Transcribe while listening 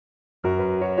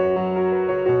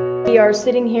We are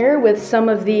sitting here with some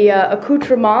of the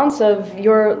accoutrements of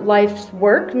your life's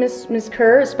work, Miss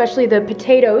Kerr, especially the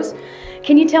potatoes.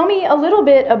 Can you tell me a little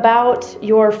bit about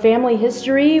your family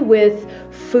history with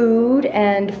food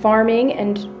and farming,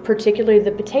 and particularly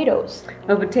the potatoes?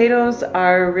 Well, potatoes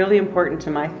are really important to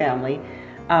my family.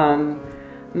 The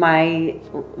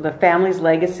family's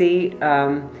legacy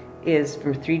is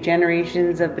from 3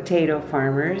 generations of potato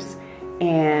farmers,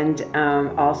 and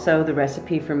also the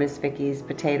recipe for Miss Vickie's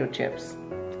potato chips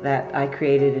that I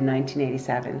created in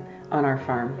 1987 on our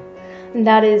farm. And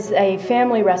that is a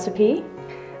family recipe.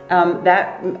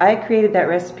 I created that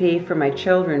recipe for my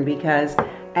children because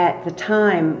at the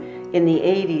time in the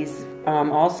 80s,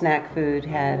 all snack food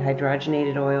had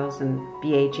hydrogenated oils and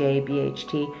BHA,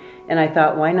 BHT, and I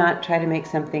thought, why not try to make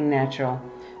something natural?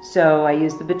 So I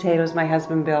used the potatoes my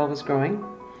husband Bill was growing.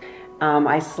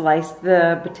 I sliced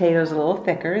the potatoes a little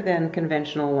thicker than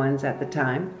conventional ones at the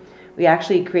time. We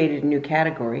actually created a new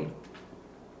category.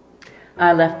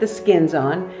 I left the skins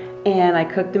on and I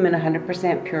cooked them in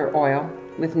 100% pure oil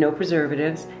with no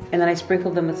preservatives, and then I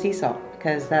sprinkled them with sea salt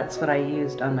because that's what I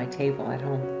used on my table at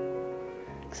home.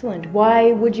 Excellent.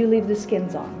 Why would you leave the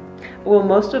skins on? Well,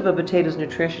 most of a potato's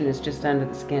nutrition is just under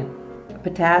the skin.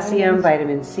 Potassium,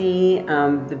 vitamin C,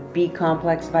 the B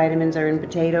complex vitamins are in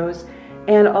potatoes,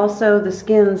 and also the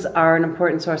skins are an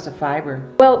important source of fiber.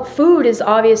 Well, food is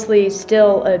obviously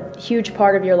still a huge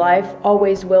part of your life,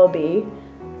 always will be.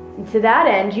 And to that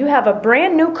end, you have a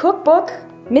brand new cookbook,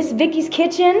 Miss Vickie's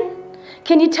Kitchen.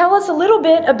 Can you tell us a little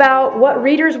bit about what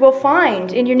readers will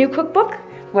find in your new cookbook?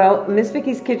 Well, Miss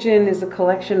Vickie's Kitchen is a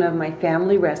collection of my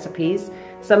family recipes.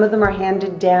 Some of them are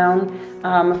handed down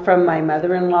from my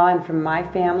mother-in-law and from my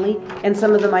family, and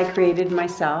some of them I created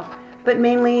myself. But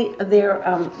mainly they're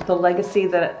the legacy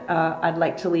that I'd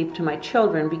like to leave to my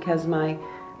children, because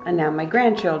now my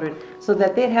grandchildren, so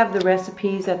that they'd have the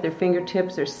recipes at their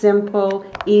fingertips. They're simple,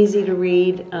 easy to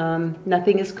read,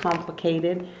 nothing is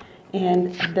complicated,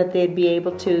 and that they'd be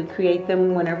able to create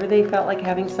them whenever they felt like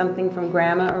having something from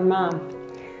Grandma or Mom.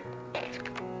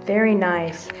 Very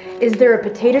nice. Is there a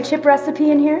potato chip recipe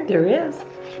in here? There is.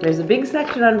 There's a big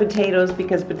section on potatoes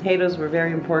because potatoes were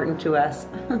very important to us.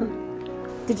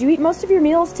 Did you eat most of your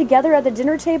meals together at the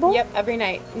dinner table? Yep, every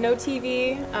night. No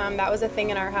TV. That was a thing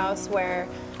in our house where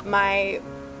my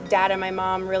dad and my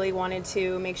mom really wanted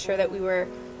to make sure that we were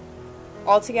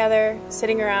all together,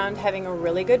 sitting around, having a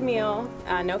really good meal.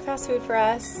 No fast food for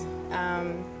us.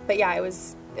 But yeah, it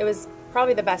was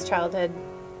probably the best childhood,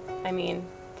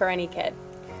 for any kid.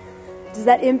 Does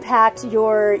that impact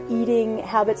your eating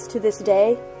habits to this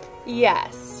day?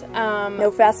 Yes.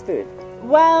 No fast food?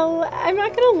 Well, I'm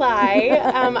not gonna lie.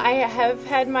 I have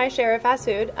had my share of fast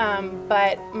food,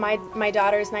 but my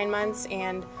daughter's 9 months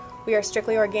and we are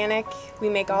strictly organic. We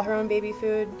make all her own baby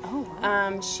food. Oh,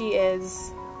 wow. She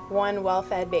is one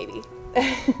well-fed baby.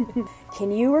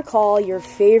 Can you recall your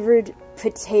favorite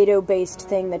potato-based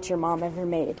thing that your mom ever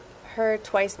made? Her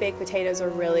twice-baked potatoes are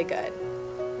really good.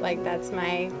 Like, that's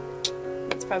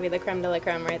probably the creme de la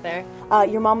creme right there.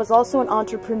 Your mom was also an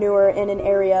entrepreneur in an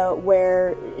area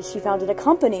where she founded a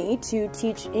company to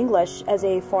teach English as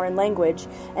a foreign language,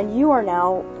 and you are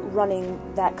now running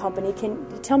that company. Can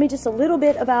you tell me just a little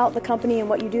bit about the company and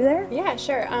what you do there? Yeah,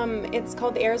 sure. It's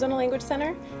called the Arizona Language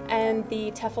Center and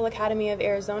the TEFL Academy of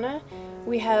Arizona.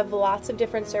 We have lots of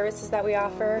different services that we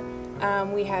offer.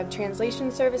 We have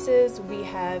translation services.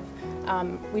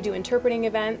 We do interpreting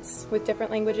events with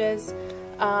different languages.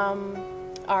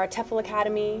 Our TEFL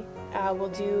Academy will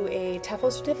do a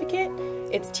TEFL certificate.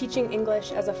 It's teaching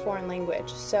English as a foreign language.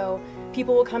 So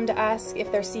people will come to us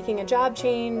if they're seeking a job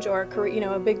change or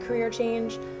a big career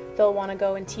change. They'll want to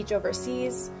go and teach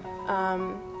overseas.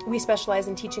 We specialize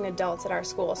in teaching adults at our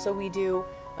school, so we do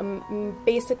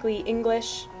basically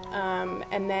English,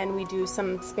 and then we do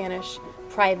some Spanish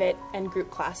private and group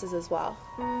classes as well.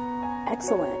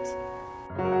 Excellent.